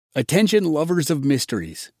Attention lovers of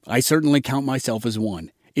mysteries. I certainly count myself as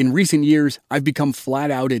one. In recent years, I've become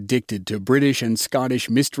flat out addicted to British and Scottish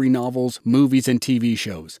mystery novels, movies, and TV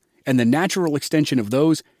shows. And the natural extension of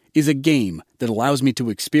those is a game that allows me to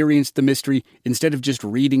experience the mystery instead of just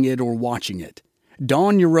reading it or watching it.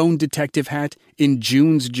 Don your own detective hat in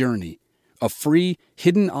June's Journey, a free,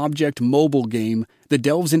 hidden object mobile game that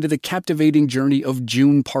delves into the captivating journey of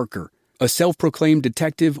June Parker, a self-proclaimed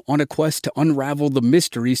detective on a quest to unravel the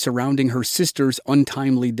mystery surrounding her sister's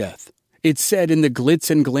untimely death. It's set in the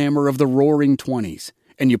glitz and glamour of the Roaring '20s,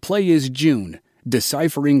 and you play as June,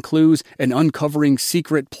 deciphering clues and uncovering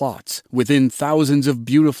secret plots within thousands of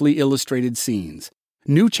beautifully illustrated scenes.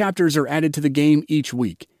 New chapters are added to the game each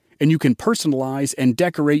week, and you can personalize and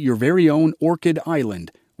decorate your very own Orchid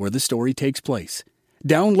Island, where the story takes place.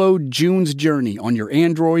 Download June's Journey on your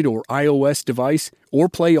Android or iOS device, or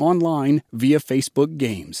play online via Facebook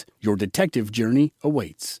Games. Your detective journey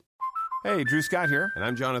awaits. Hey, Drew Scott here, and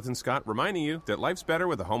I'm Jonathan Scott, reminding you that life's better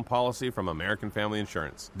with a home policy from American Family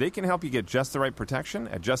Insurance. They can help you get just the right protection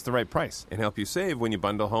at just the right price and help you save when you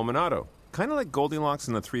bundle home and auto. Kind of like Goldilocks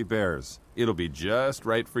and the Three Bears. It'll be just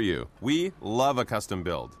right for you. We love a custom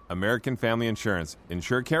build. American Family Insurance.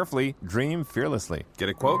 Insure carefully, dream fearlessly. Get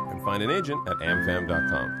a quote and find an agent at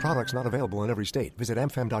amfam.com. Products not available in every state. Visit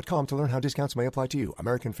amfam.com to learn how discounts may apply to you.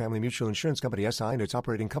 American Family Mutual Insurance Company, SI, and its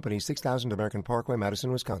operating company, 6000 American Parkway,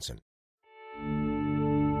 Madison, Wisconsin.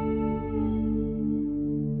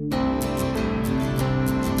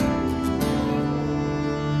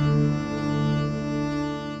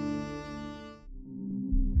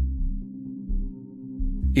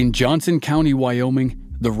 In Johnson County, Wyoming,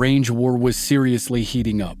 the range war was seriously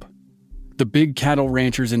heating up. The big cattle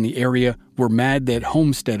ranchers in the area were mad that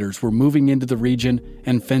homesteaders were moving into the region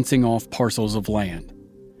and fencing off parcels of land.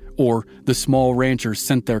 Or the small ranchers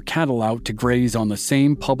sent their cattle out to graze on the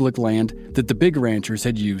same public land that the big ranchers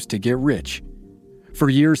had used to get rich. For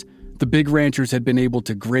years, the big ranchers had been able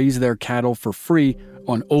to graze their cattle for free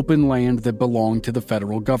on open land that belonged to the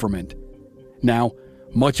federal government. Now,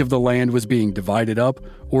 much of the land was being divided up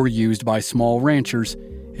or used by small ranchers,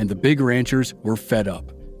 and the big ranchers were fed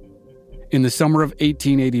up. In the summer of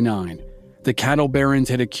 1889, the cattle barons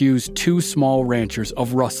had accused two small ranchers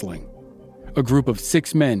of rustling. A group of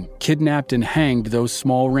 6 men kidnapped and hanged those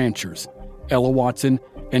small ranchers, Ella Watson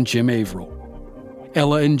and Jim Averill.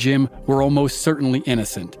 Ella and Jim were almost certainly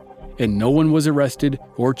innocent, and no one was arrested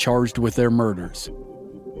or charged with their murders.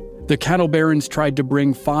 The cattle barons tried to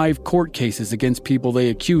bring 5 court cases against people they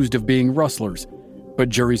accused of being rustlers, but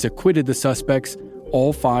juries acquitted the suspects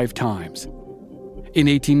all 5 times. In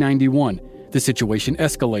 1891, the situation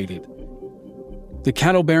escalated. The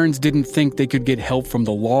cattle barons didn't think they could get help from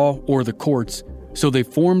the law or the courts, so they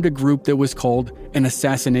formed a group that was called an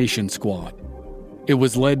assassination squad. It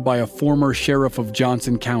was led by a former sheriff of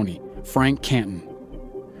Johnson County, Frank Canton.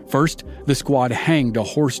 First, the squad hanged a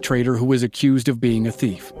horse trader who was accused of being a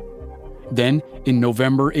thief. Then, in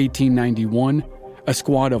November 1891, a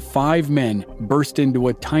squad of 5 men burst into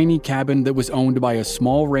a tiny cabin that was owned by a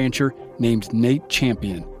small rancher named Nate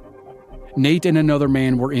Champion. Nate and another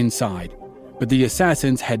man were inside, but the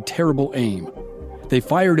assassins had terrible aim. They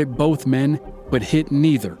fired at both men, but hit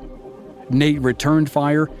neither. Nate returned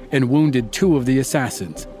fire and wounded 2 of the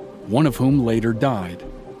assassins, one of whom later died.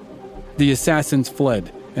 The assassins fled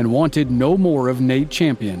and wanted no more of Nate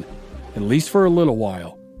Champion, at least for a little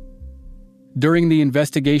while. During the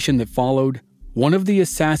investigation that followed, one of the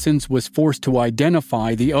assassins was forced to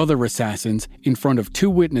identify the other assassins in front of 2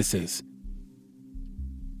 witnesses.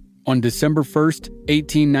 On December 1st,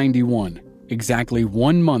 1891, exactly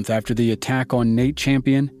 1 month after the attack on Nate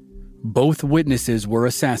Champion, both witnesses were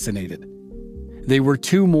assassinated. They were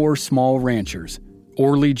 2 more small ranchers,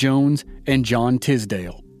 Orley Jones and John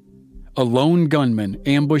Tisdale. A lone gunman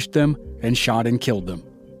ambushed them and shot and killed them.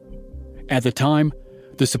 At the time,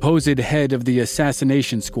 the supposed head of the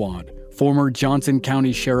assassination squad, former Johnson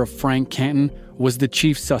County Sheriff Frank Canton, was the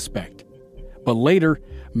chief suspect. But later,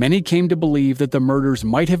 many came to believe that the murders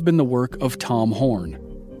might have been the work of Tom Horn.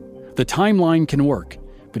 The timeline can work,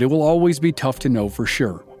 but it will always be tough to know for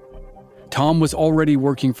sure. Tom was already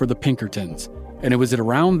working for the Pinkertons, and it was at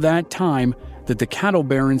around that time that the cattle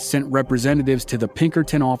barons sent representatives to the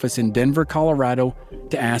Pinkerton office in Denver, Colorado,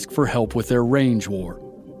 to ask for help with their range war.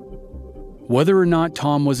 Whether or not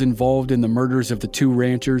Tom was involved in the murders of the 2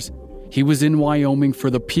 ranchers, he was in Wyoming for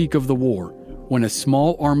the peak of the war, when a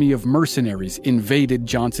small army of mercenaries invaded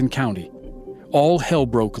Johnson County. All hell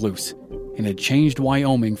broke loose, and it changed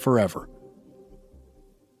Wyoming forever.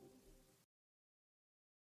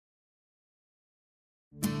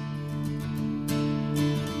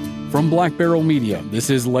 From Black Barrel Media, this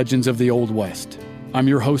is Legends of the Old West. I'm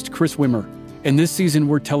your host, Chris Wimmer, and this season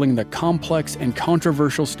we're telling the complex and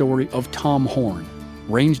controversial story of Tom Horn,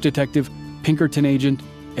 range detective, Pinkerton agent,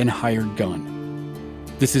 and hired gun.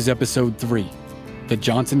 This is Episode 3, The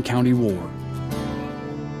Johnson County War.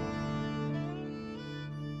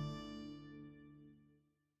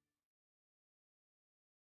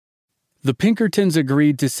 The Pinkertons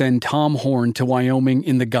agreed to send Tom Horn to Wyoming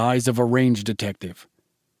in the guise of a range detective.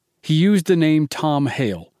 He used the name Tom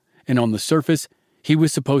Hale, and on the surface, he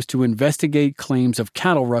was supposed to investigate claims of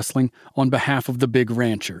cattle rustling on behalf of the big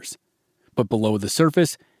ranchers. But below the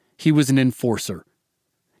surface, he was an enforcer.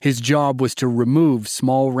 His job was to remove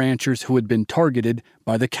small ranchers who had been targeted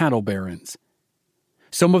by the cattle barons.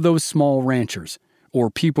 Some of those small ranchers,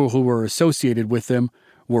 or people who were associated with them,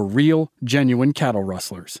 were real, genuine cattle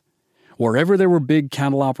rustlers. Wherever there were big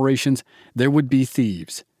cattle operations, there would be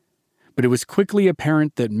thieves. But it was quickly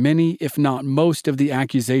apparent that many, if not most, of the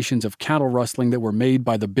accusations of cattle rustling that were made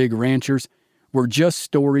by the big ranchers were just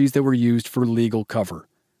stories that were used for legal cover.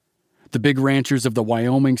 The big ranchers of the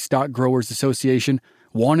Wyoming Stock Growers Association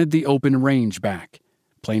wanted the open range back,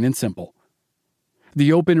 plain and simple.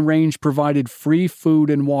 The open range provided free food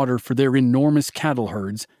and water for their enormous cattle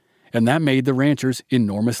herds, and that made the ranchers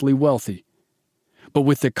enormously wealthy. But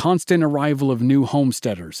with the constant arrival of new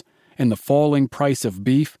homesteaders and the falling price of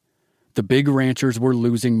beef, the big ranchers were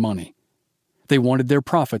losing money. They wanted their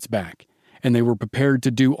profits back, and they were prepared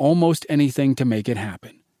to do almost anything to make it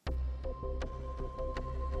happen.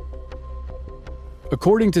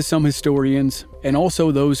 According to some historians, and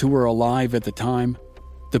also those who were alive at the time,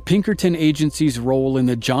 the Pinkerton Agency's role in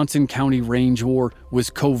the Johnson County Range War was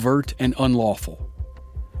covert and unlawful.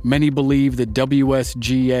 Many believe that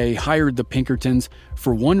WSGA hired the Pinkertons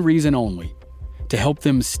for one reason only: to help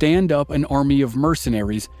them stand up an army of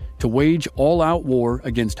mercenaries to wage all-out war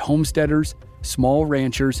against homesteaders, small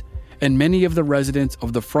ranchers, and many of the residents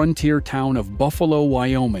of the frontier town of Buffalo,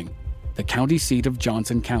 Wyoming, the county seat of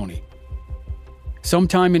Johnson County.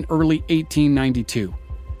 Sometime in early 1892,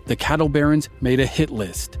 the cattle barons made a hit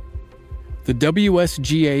list. The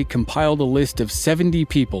WSGA compiled a list of 70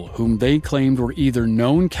 people whom they claimed were either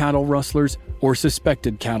known cattle rustlers or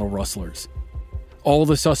suspected cattle rustlers. All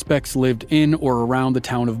the suspects lived in or around the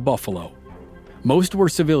town of Buffalo. Most were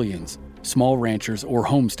civilians, small ranchers, or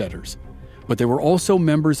homesteaders, but there were also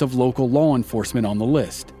members of local law enforcement on the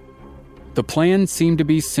list. The plan seemed to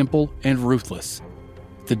be simple and ruthless.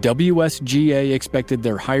 The WSGA expected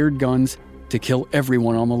their hired guns to kill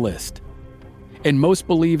everyone on the list. And most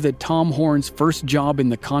believe that Tom Horn's first job in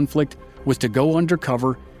the conflict was to go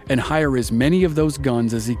undercover and hire as many of those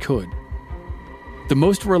guns as he could. The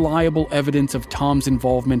most reliable evidence of Tom's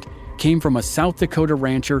involvement came from a South Dakota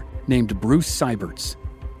rancher named Bruce Seiberts.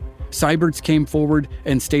 Seiberts came forward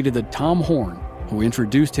and stated that Tom Horn, who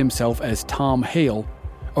introduced himself as Tom Hale,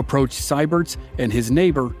 approached Seiberts and his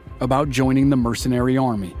neighbor about joining the mercenary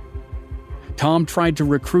army. Tom tried to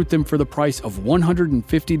recruit them for the price of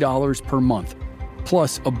 $150 per month,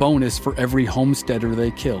 plus a bonus for every homesteader they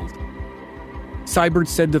killed. Seiberts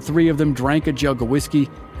said the three of them drank a jug of whiskey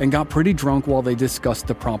and got pretty drunk while they discussed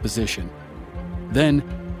the proposition. Then,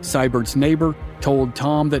 Seiberts' neighbor told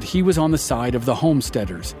Tom that he was on the side of the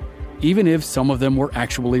homesteaders, even if some of them were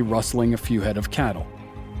actually rustling a few head of cattle.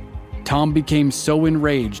 Tom became so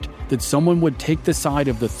enraged that someone would take the side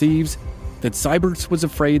of the thieves that Seiberts was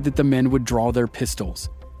afraid that the men would draw their pistols.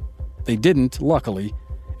 They didn't, luckily,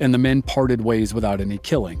 and the men parted ways without any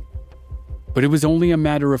killing. But it was only a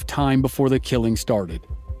matter of time before the killing started,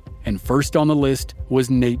 and first on the list was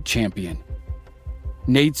Nate Champion.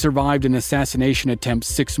 Nate survived an assassination attempt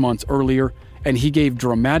 6 months earlier, and he gave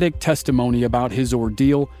dramatic testimony about his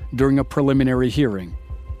ordeal during a preliminary hearing.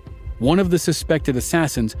 One of the suspected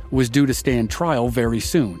assassins was due to stand trial very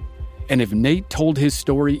soon, and if Nate told his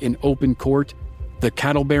story in open court, the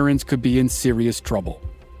cattle barons could be in serious trouble.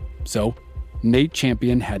 So, Nate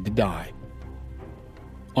Champion had to die.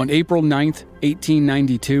 On April 9,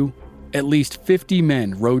 1892, at least 50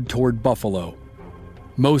 men rode toward Buffalo.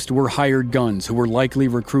 Most were hired guns who were likely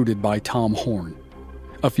recruited by Tom Horn.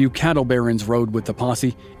 A few cattle barons rode with the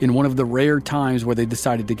posse in one of the rare times where they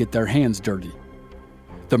decided to get their hands dirty.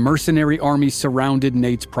 The mercenary army surrounded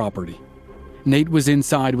Nate's property. Nate was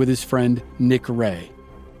inside with his friend Nick Ray.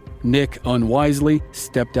 Nick unwisely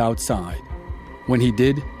stepped outside. When he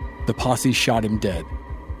did, the posse shot him dead.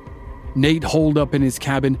 Nate holed up in his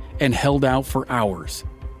cabin and held out for hours.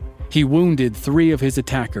 He wounded 3 of his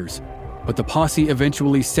attackers, but the posse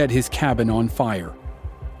eventually set his cabin on fire.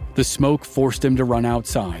 The smoke forced him to run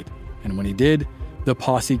outside, and when he did, the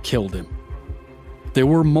posse killed him. There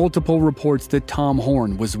were multiple reports that Tom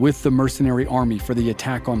Horn was with the mercenary army for the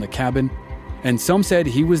attack on the cabin, and some said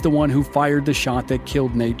he was the one who fired the shot that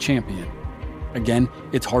killed Nate Champion. Again,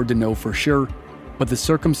 it's hard to know for sure, but the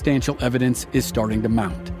circumstantial evidence is starting to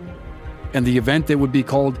mount. And the event that would be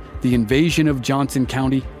called the invasion of Johnson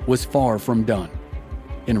County was far from done.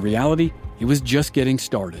 In reality, it was just getting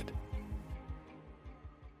started.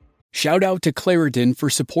 Shout out to Claritin for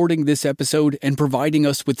supporting this episode and providing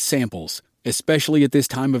us with samples, especially at this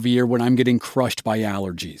time of year when I'm getting crushed by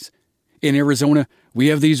allergies. In Arizona, we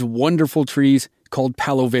have these wonderful trees called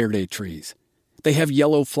Palo Verde trees. They have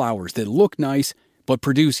yellow flowers that look nice, but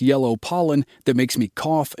produce yellow pollen that makes me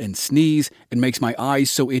cough and sneeze and makes my eyes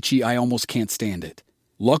so itchy I almost can't stand it.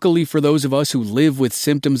 Luckily for those of us who live with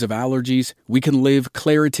symptoms of allergies, we can live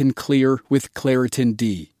Claritin Clear with Claritin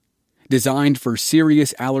D. Designed for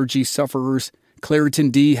serious allergy sufferers,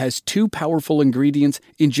 Claritin D has 2 powerful ingredients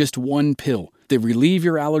in just one pill that relieve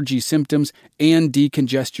your allergy symptoms and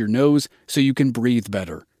decongest your nose so you can breathe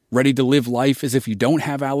better. Ready to live life as if you don't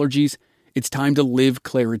have allergies? It's time to live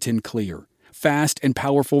Claritin Clear. Fast and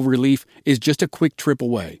powerful relief is just a quick trip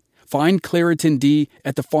away. Find Claritin D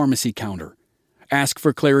at the pharmacy counter. Ask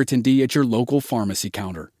for Claritin D at your local pharmacy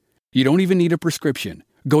counter. You don't even need a prescription.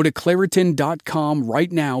 Go to Claritin.com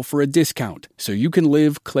right now for a discount so you can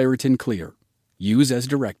live Claritin Clear. Use as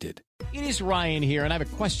directed. It is Ryan here, and I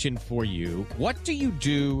have a question for you. What do you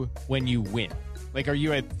do when you win? Like, are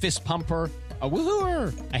you a fist pumper, a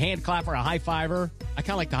woohooer, a hand clapper, a high fiver? I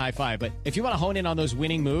kind of like the high five, but if you want to hone in on those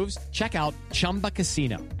winning moves, check out Chumba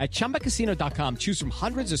Casino. At ChumbaCasino.com, choose from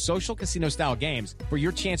hundreds of social casino-style games for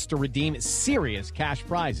your chance to redeem serious cash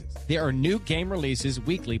prizes. There are new game releases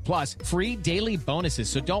weekly, plus free daily bonuses,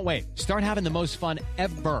 so don't wait. Start having the most fun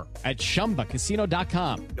ever at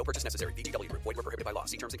ChumbaCasino.com. No purchase necessary. VGW Group. Void where prohibited by law.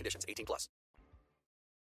 See terms and conditions. 18+.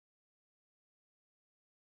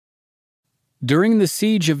 During the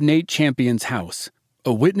siege of Nate Champion's house,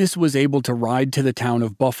 a witness was able to ride to the town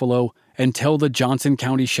of Buffalo and tell the Johnson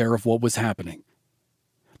County Sheriff what was happening.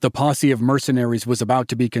 The posse of mercenaries was about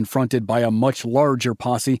to be confronted by a much larger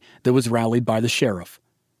posse that was rallied by the sheriff.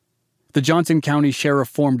 The Johnson County Sheriff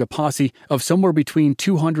formed a posse of somewhere between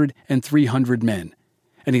 200 and 300 men,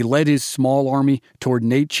 and he led his small army toward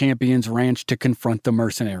Nate Champion's ranch to confront the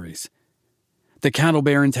mercenaries. The cattle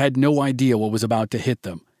barons had no idea what was about to hit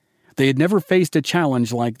them. They had never faced a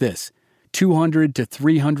challenge like this, 200 to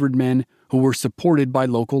 300 men who were supported by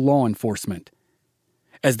local law enforcement.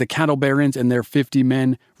 As the cattle barons and their 50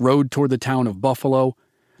 men rode toward the town of Buffalo,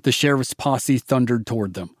 the sheriff's posse thundered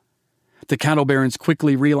toward them. The cattle barons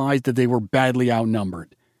quickly realized that they were badly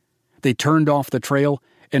outnumbered. They turned off the trail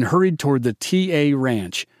and hurried toward the TA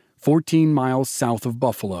Ranch, 14 miles south of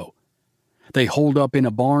Buffalo. They holed up in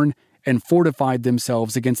a barn and fortified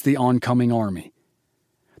themselves against the oncoming army.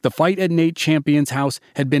 The fight at Nate Champion's house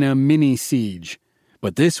had been a mini siege,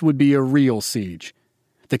 but this would be a real siege.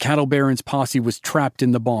 The cattle baron's posse was trapped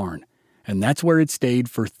in the barn, and that's where it stayed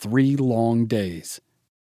for 3 long days.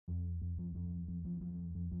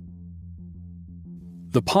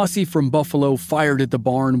 The posse from Buffalo fired at the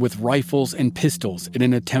barn with rifles and pistols in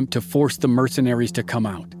an attempt to force the mercenaries to come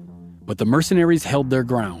out, but the mercenaries held their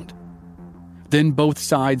ground. Then both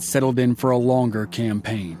sides settled in for a longer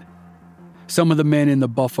campaign. Some of the men in the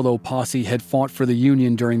Buffalo posse had fought for the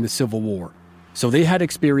Union during the Civil War, so they had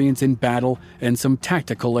experience in battle and some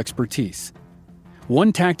tactical expertise.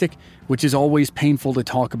 One tactic, which is always painful to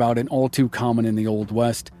talk about and all too common in the Old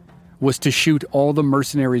West, was to shoot all the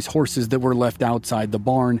mercenaries' horses that were left outside the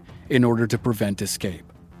barn in order to prevent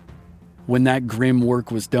escape. When that grim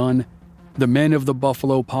work was done, the men of the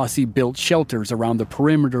Buffalo posse built shelters around the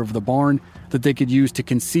perimeter of the barn that they could use to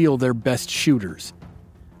conceal their best shooters.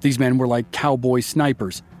 These men were like cowboy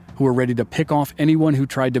snipers who were ready to pick off anyone who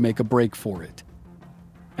tried to make a break for it.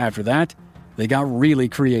 After that, they got really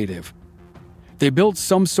creative. They built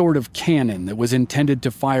some sort of cannon that was intended to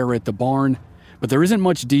fire at the barn, but there isn't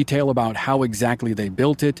much detail about how exactly they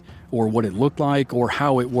built it, or what it looked like, or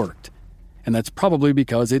how it worked. And that's probably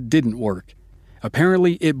because it didn't work.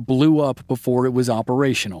 Apparently, it blew up before it was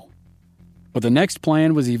operational. But the next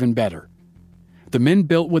plan was even better. The men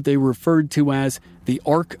built what they referred to as the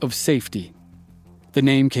Ark of Safety. The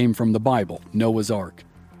name came from the Bible, Noah's Ark,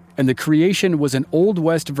 and the creation was an Old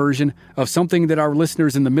West version of something that our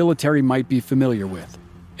listeners in the military might be familiar with,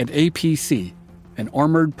 an APC, an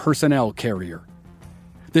Armored Personnel Carrier.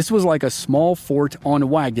 This was like a small fort on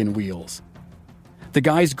wagon wheels. The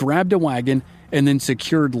guys grabbed a wagon and then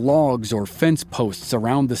secured logs or fence posts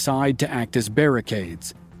around the side to act as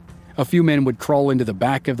barricades. A few men would crawl into the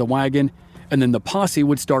back of the wagon, and then the posse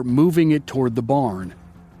would start moving it toward the barn.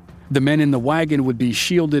 The men in the wagon would be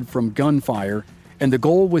shielded from gunfire, and the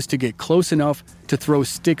goal was to get close enough to throw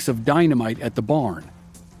sticks of dynamite at the barn.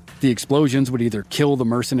 The explosions would either kill the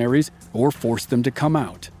mercenaries or force them to come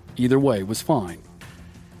out. Either way was fine.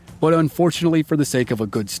 But unfortunately, for the sake of a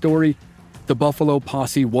good story, the Buffalo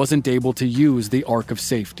Posse wasn't able to use the Ark of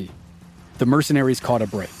Safety. The mercenaries caught a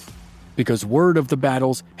break, because word of the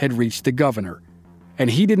battles had reached the governor, and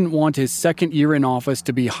he didn't want his second year in office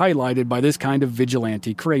to be highlighted by this kind of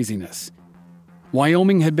vigilante craziness.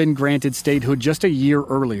 Wyoming had been granted statehood just a year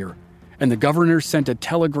earlier, and the governor sent a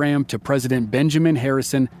telegram to President Benjamin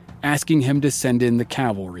Harrison asking him to send in the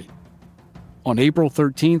cavalry. On April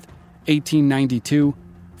 13, 1892,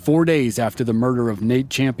 4 days after the murder of Nate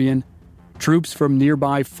Champion, troops from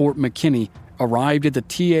nearby Fort McKinney arrived at the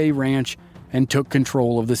TA Ranch and took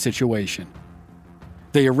control of the situation.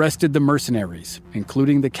 They arrested the mercenaries,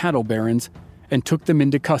 including the cattle barons, and took them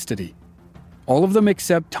into custody. All of them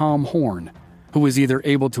except Tom Horn, who was either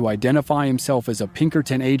able to identify himself as a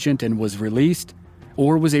Pinkerton agent and was released,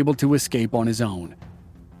 or was able to escape on his own.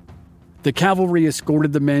 The cavalry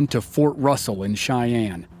escorted the men to Fort Russell in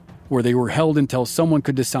Cheyenne, where they were held until someone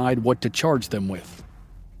could decide what to charge them with.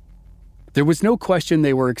 There was no question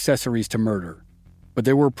they were accessories to murder, but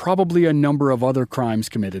there were probably a number of other crimes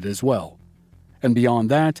committed as well. And beyond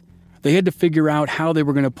that, they had to figure out how they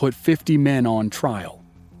were going to put 50 men on trial.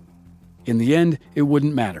 In the end, it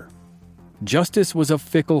wouldn't matter. Justice was a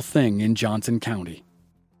fickle thing in Johnson County.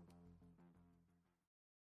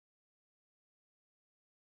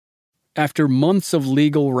 After months of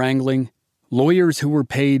legal wrangling, lawyers who were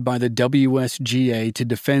paid by the WSGA to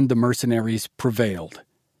defend the mercenaries prevailed.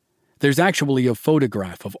 There's actually a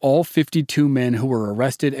photograph of all 52 men who were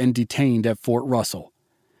arrested and detained at Fort Russell.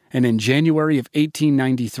 And in January of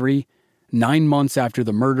 1893, 9 months after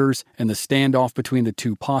the murders and the standoff between the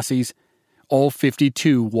two posses, all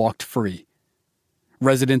 52 walked free.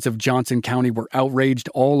 Residents of Johnson County were outraged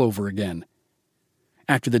all over again.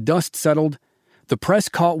 After the dust settled, the press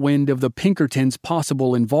caught wind of the Pinkertons'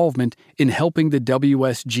 possible involvement in helping the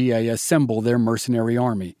WSGA assemble their mercenary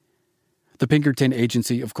army. The Pinkerton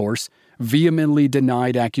Agency, of course, vehemently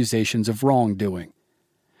denied accusations of wrongdoing.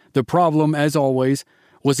 The problem, as always,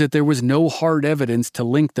 was that there was no hard evidence to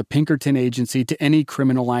link the Pinkerton Agency to any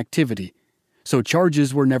criminal activity, so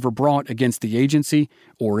charges were never brought against the agency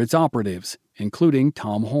or its operatives, including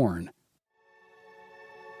Tom Horn.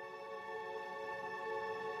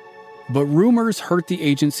 But rumors hurt the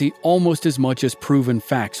agency almost as much as proven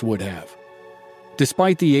facts would have.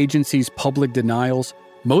 Despite the agency's public denials,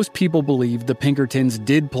 most people believed the Pinkertons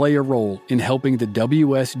did play a role in helping the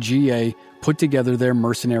WSGA put together their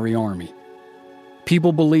mercenary army.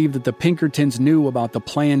 People believed that the Pinkertons knew about the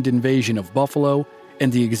planned invasion of Buffalo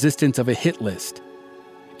and the existence of a hit list.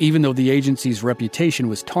 Even though the agency's reputation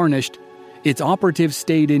was tarnished, its operatives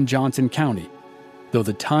stayed in Johnson County, though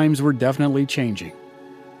the times were definitely changing.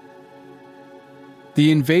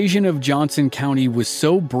 The invasion of Johnson County was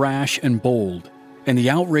so brash and bold, and the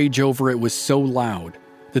outrage over it was so loud,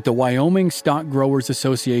 that the Wyoming Stock Growers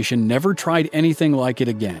Association never tried anything like it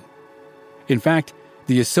again. In fact,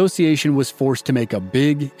 the association was forced to make a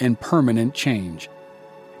big and permanent change.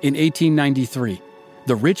 In 1893,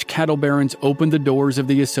 the rich cattle barons opened the doors of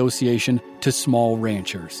the association to small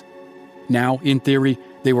ranchers. Now, in theory,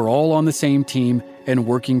 they were all on the same team and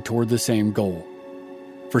working toward the same goal.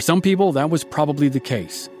 For some people, that was probably the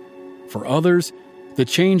case. For others, the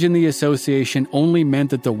change in the association only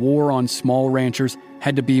meant that the war on small ranchers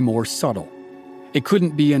had to be more subtle. It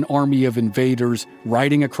couldn't be an army of invaders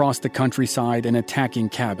riding across the countryside and attacking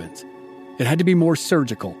cabins. It had to be more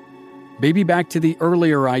surgical, maybe back to the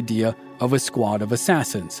earlier idea of a squad of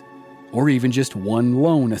assassins, or even just one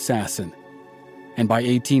lone assassin. And by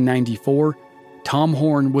 1894, Tom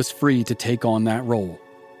Horn was free to take on that role.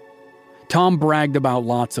 Tom bragged about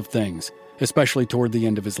lots of things, especially toward the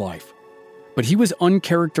end of his life. But he was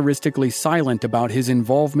uncharacteristically silent about his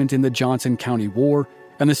involvement in the Johnson County War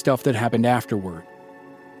and the stuff that happened afterward.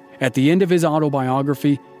 At the end of his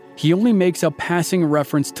autobiography, he only makes a passing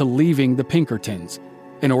reference to leaving the Pinkertons,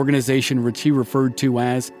 an organization which he referred to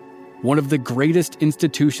as one of the greatest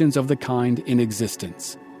institutions of the kind in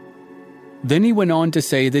existence. Then he went on to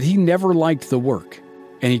say that he never liked the work,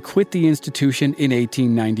 and he quit the institution in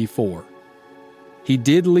 1894. He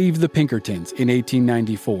did leave the Pinkertons in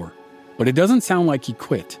 1894, but it doesn't sound like he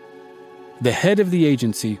quit. The head of the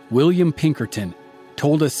agency, William Pinkerton,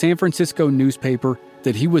 told a San Francisco newspaper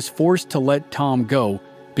that he was forced to let Tom go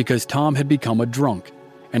because Tom had become a drunk,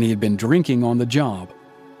 and he had been drinking on the job.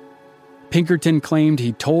 Pinkerton claimed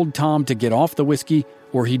he told Tom to get off the whiskey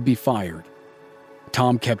or he'd be fired.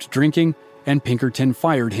 Tom kept drinking, and Pinkerton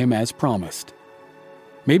fired him as promised.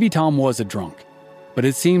 Maybe Tom was a drunk, but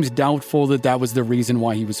it seems doubtful that that was the reason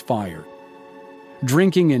why he was fired.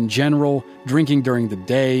 Drinking in general, drinking during the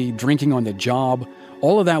day, drinking on the job,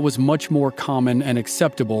 all of that was much more common and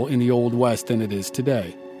acceptable in the Old West than it is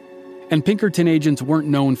today. And Pinkerton agents weren't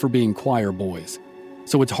known for being choir boys,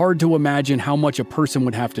 so it's hard to imagine how much a person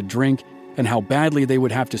would have to drink and how badly they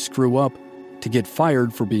would have to screw up to get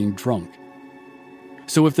fired for being drunk.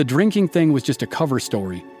 So if the drinking thing was just a cover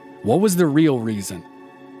story, what was the real reason?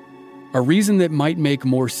 A reason that might make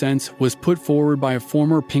more sense was put forward by a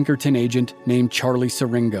former Pinkerton agent named Charlie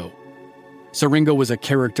Siringo. Siringo was a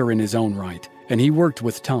character in his own right, and he worked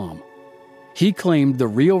with Tom. He claimed the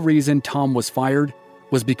real reason Tom was fired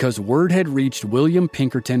was because word had reached William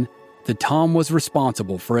Pinkerton that Tom was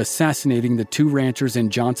responsible for assassinating the two ranchers in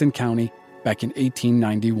Johnson County back in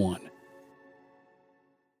 1891.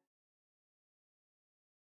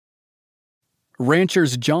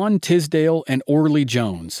 Ranchers John Tisdale and Orley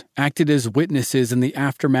Jones acted as witnesses in the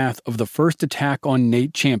aftermath of the first attack on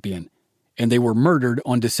Nate Champion, and they were murdered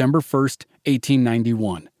on December 1st,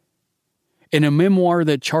 1891. In a memoir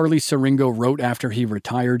that Charlie Siringo wrote after he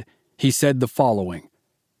retired, he said the following: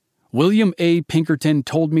 "William A. Pinkerton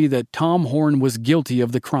told me that Tom Horn was guilty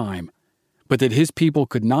of the crime, but that his people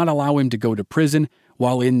could not allow him to go to prison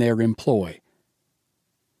while in their employ."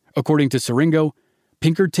 According to Siringo,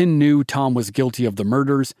 Pinkerton knew Tom was guilty of the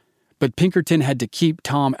murders, but Pinkerton had to keep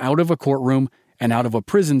Tom out of a courtroom and out of a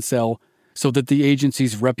prison cell so that the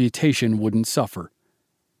agency's reputation wouldn't suffer.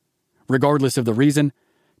 Regardless of the reason,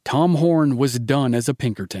 Tom Horn was done as a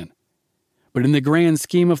Pinkerton. But in the grand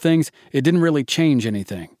scheme of things, it didn't really change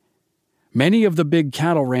anything. Many of the big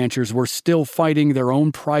cattle ranchers were still fighting their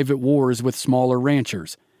own private wars with smaller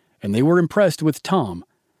ranchers, and they were impressed with Tom.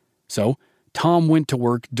 So, Tom went to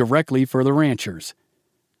work directly for the ranchers.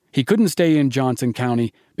 He couldn't stay in Johnson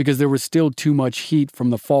County because there was still too much heat from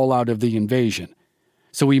the fallout of the invasion.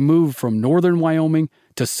 So he moved from northern Wyoming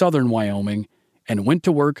to southern Wyoming and went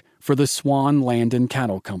to work for the Swan Land and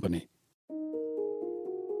Cattle Company.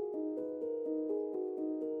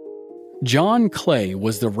 John Clay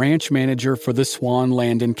was the ranch manager for the Swan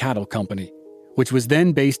Land and Cattle Company, which was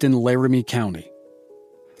then based in Laramie County.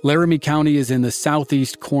 Laramie County is in the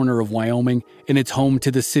southeast corner of Wyoming, and it's home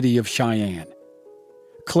to the city of Cheyenne.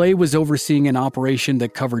 Clay was overseeing an operation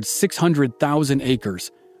that covered 600,000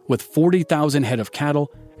 acres, with 40,000 head of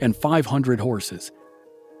cattle and 500 horses.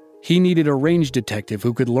 He needed a range detective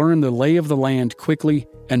who could learn the lay of the land quickly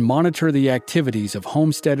and monitor the activities of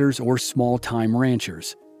homesteaders or small-time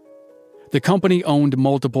ranchers. The company owned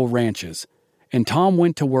multiple ranches, and Tom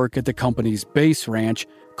went to work at the company's base ranch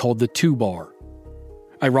called the Two Bar.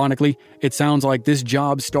 Ironically, it sounds like this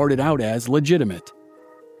job started out as legitimate.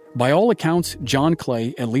 By all accounts, John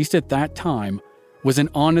Clay, at least at that time, was an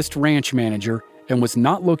honest ranch manager and was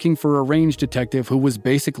not looking for a range detective who was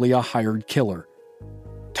basically a hired killer.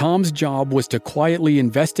 Tom's job was to quietly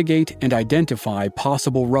investigate and identify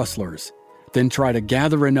possible rustlers, then try to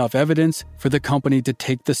gather enough evidence for the company to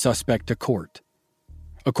take the suspect to court.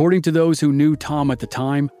 According to those who knew Tom at the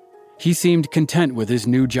time, he seemed content with his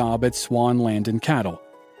new job at Swan Land and Cattle,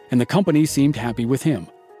 and the company seemed happy with him.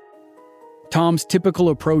 Tom's typical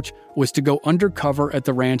approach was to go undercover at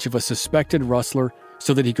the ranch of a suspected rustler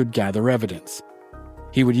so that he could gather evidence.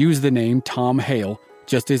 He would use the name Tom Hale,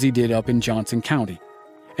 just as he did up in Johnson County,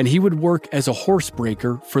 and he would work as a horse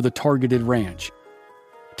breaker for the targeted ranch.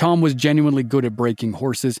 Tom was genuinely good at breaking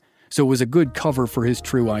horses, so it was a good cover for his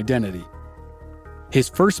true identity. His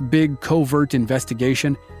first big covert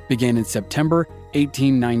investigation began in September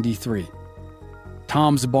 1893.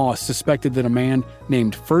 Tom's boss suspected that a man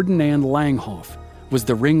named Ferdinand Langhoff was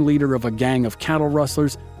the ringleader of a gang of cattle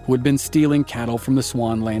rustlers who had been stealing cattle from the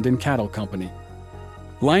Swan Land and Cattle Company.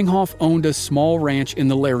 Langhoff owned a small ranch in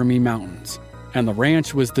the Laramie Mountains, and the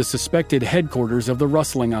ranch was the suspected headquarters of the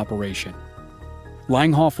rustling operation.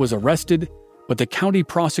 Langhoff was arrested, but the county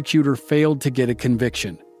prosecutor failed to get a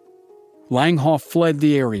conviction. Langhoff fled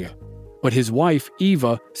the area, but his wife,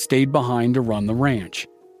 Eva, stayed behind to run the ranch.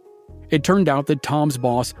 It turned out that Tom's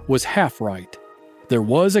boss was half right. There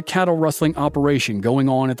was a cattle rustling operation going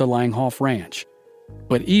on at the Langhoff Ranch,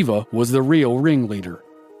 but Eva was the real ringleader.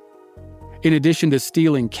 In addition to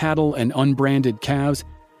stealing cattle and unbranded calves,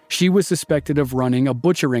 she was suspected of running a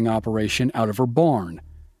butchering operation out of her barn.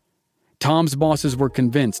 Tom's bosses were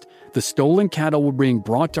convinced the stolen cattle were being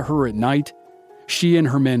brought to her at night. She and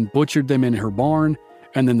her men butchered them in her barn,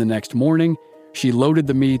 and then the next morning, she loaded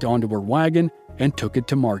the meat onto her wagon and took it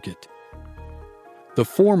to market. The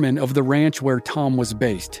foreman of the ranch where Tom was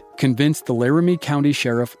based convinced the Laramie County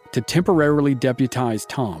Sheriff to temporarily deputize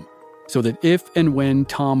Tom, so that if and when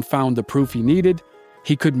Tom found the proof he needed,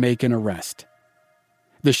 he could make an arrest.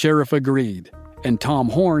 The sheriff agreed, and Tom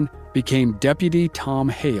Horn became Deputy Tom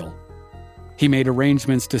Hale. He made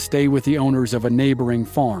arrangements to stay with the owners of a neighboring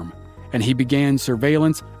farm, and he began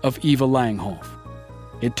surveillance of Eva Langhoff.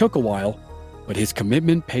 It took a while, but his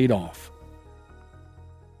commitment paid off.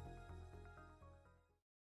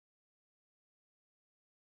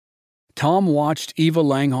 Tom watched Eva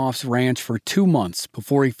Langhoff's ranch for 2 months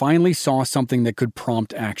before he finally saw something that could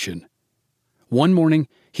prompt action. One morning,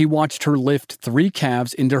 he watched her lift 3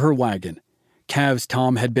 calves into her wagon, calves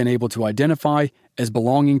Tom had been able to identify as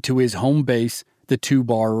belonging to his home base, the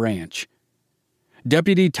 2-Bar Ranch.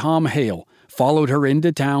 Deputy Tom Hale followed her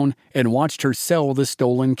into town and watched her sell the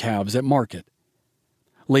stolen calves at market.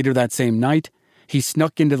 Later that same night, he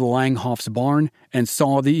snuck into the Langhoff's barn and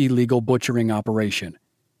saw the illegal butchering operation.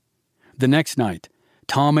 The next night,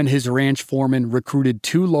 Tom and his ranch foreman recruited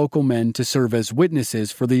 2 local men to serve as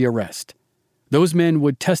witnesses for the arrest. Those men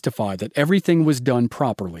would testify that everything was done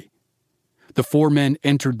properly. The 4 men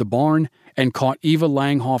entered the barn and caught Eva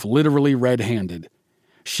Langhoff literally red-handed.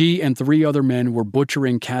 She and 3 other men were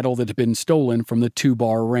butchering cattle that had been stolen from the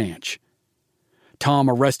 2-Bar Ranch. Tom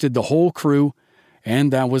arrested the whole crew,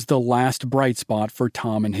 and that was the last bright spot for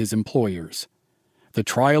Tom and his employers. The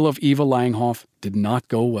trial of Eva Langhoff did not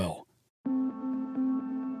go well.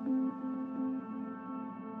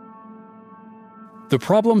 The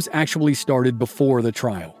problems actually started before the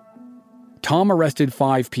trial. Tom arrested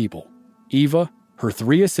 5 people: Eva, her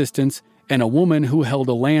 3 assistants, and a woman who held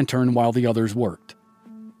a lantern while the others worked.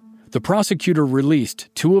 The prosecutor released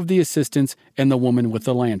 2 of the assistants and the woman with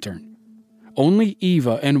the lantern. Only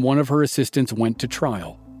Eva and one of her assistants went to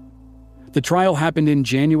trial. The trial happened in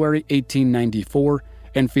January 1894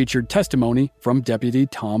 and featured testimony from Deputy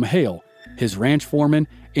Tom Hale, his ranch foreman,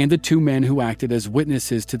 and the 2 men who acted as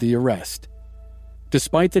witnesses to the arrest.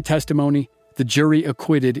 Despite the testimony, the jury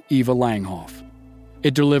acquitted Eva Langhoff.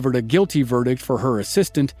 It delivered a guilty verdict for her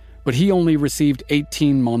assistant, but he only received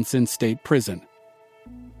 18 months in state prison.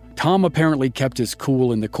 Tom apparently kept his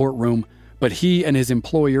cool in the courtroom, but he and his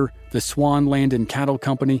employer, the Swan Land and Cattle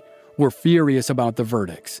Company, were furious about the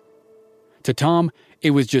verdicts. To Tom,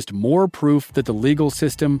 it was just more proof that the legal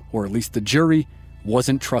system, or at least the jury,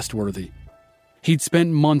 wasn't trustworthy. He'd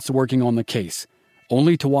spent months working on the case,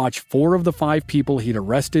 only to watch 4 of the 5 people he'd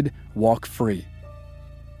arrested walk free.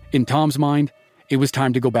 In Tom's mind, it was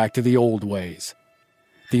time to go back to the old ways.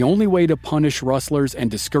 The only way to punish rustlers and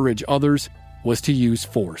discourage others was to use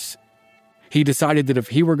force. He decided that if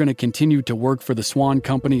he were going to continue to work for the Swan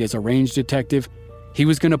Company as a range detective, he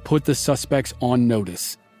was going to put the suspects on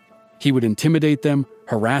notice. He would intimidate them,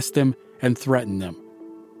 harass them, and threaten them.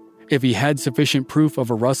 If he had sufficient proof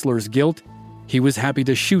of a rustler's guilt, he was happy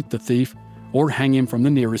to shoot the thief or hang him from the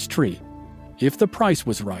nearest tree, if the price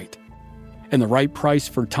was right. And the right price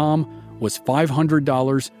for Tom was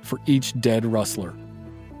 $500 for each dead rustler.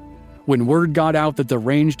 When word got out that the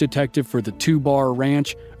range detective for the 2-Bar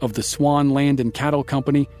Ranch of the Swan Land and Cattle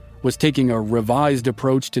Company was taking a revised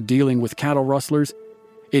approach to dealing with cattle rustlers,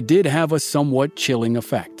 it did have a somewhat chilling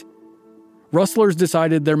effect. Rustlers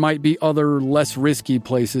decided there might be other, less risky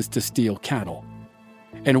places to steal cattle.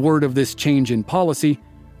 And word of this change in policy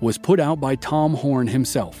was put out by Tom Horn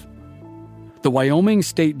himself. The Wyoming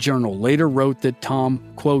State Journal later wrote that Tom,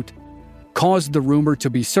 quote, caused the rumor to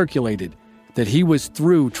be circulated that he was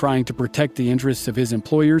through trying to protect the interests of his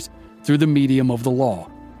employers through the medium of the law,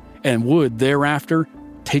 and would thereafter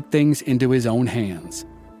take things into his own hands.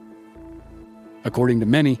 According to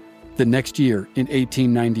many, the next year, in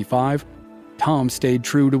 1895, Tom stayed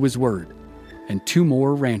true to his word, and 2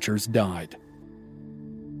 more ranchers died.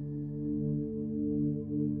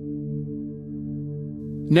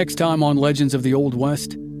 Next time on Legends of the Old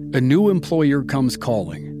West, a new employer comes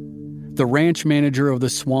calling. The ranch manager of the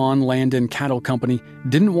Swan Land and Cattle Company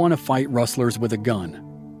didn't want to fight rustlers with a gun,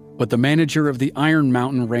 but the manager of the Iron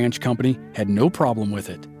Mountain Ranch Company had no problem with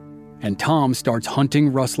it, and Tom starts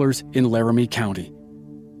hunting rustlers in Laramie County.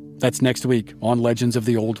 That's next week on Legends of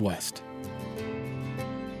the Old West.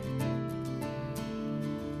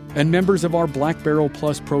 And members of our Black Barrel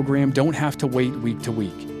Plus program don't have to wait week to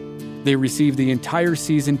week. They receive the entire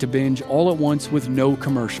season to binge all at once with no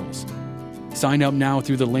commercials. Sign up now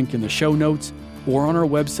through the link in the show notes or on our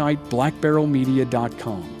website,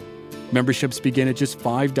 blackbarrelmedia.com. Memberships begin at just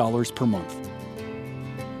 $5 per month.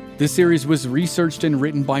 This series was researched and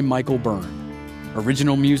written by Michael Byrne.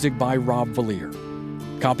 Original music by Rob Valier.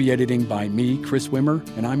 Copy editing by me, Chris Wimmer,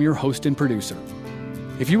 and I'm your host and producer.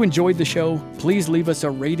 If you enjoyed the show, please leave us a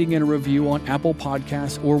rating and a review on Apple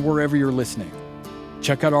Podcasts or wherever you're listening.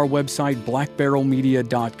 Check out our website,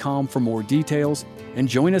 blackbarrelmedia.com, for more details, and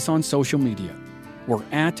join us on social media. We're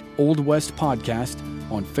at Old West Podcast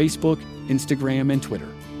on Facebook, Instagram, and Twitter.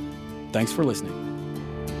 Thanks for listening.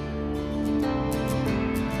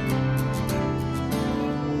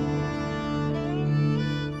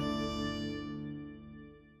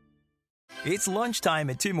 It's lunchtime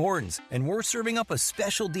at Tim Hortons, and we're serving up a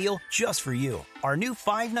special deal just for you. Our new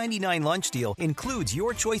 $5.99 lunch deal includes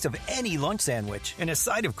your choice of any lunch sandwich and a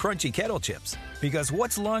side of crunchy kettle chips. Because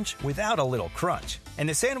what's lunch without a little crunch? And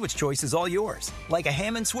the sandwich choice is all yours, like a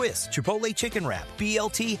ham and Swiss, Chipotle chicken wrap,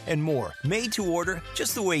 BLT, and more, made to order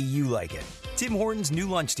just the way you like it. Tim Hortons' new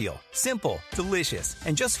lunch deal. Simple, delicious,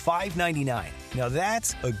 and just $5.99. Now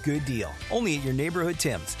that's a good deal. Only at your neighborhood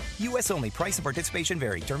Tim's. U.S. only. Price and participation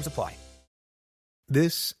vary. Terms apply.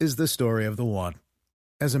 This is the story of the one.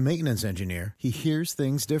 As a maintenance engineer, he hears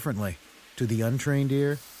things differently. To the untrained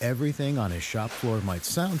ear, everything on his shop floor might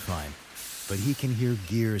sound fine, but he can hear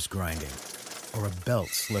gears grinding or a belt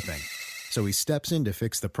slipping. So he steps in to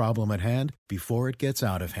fix the problem at hand before it gets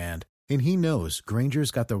out of hand. And he knows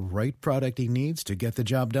Grainger's got the right product he needs to get the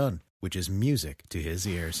job done, which is music to his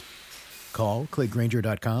ears. Call, click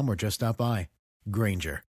Grainger.com, or just stop by.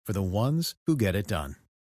 Grainger, for the ones who get it done.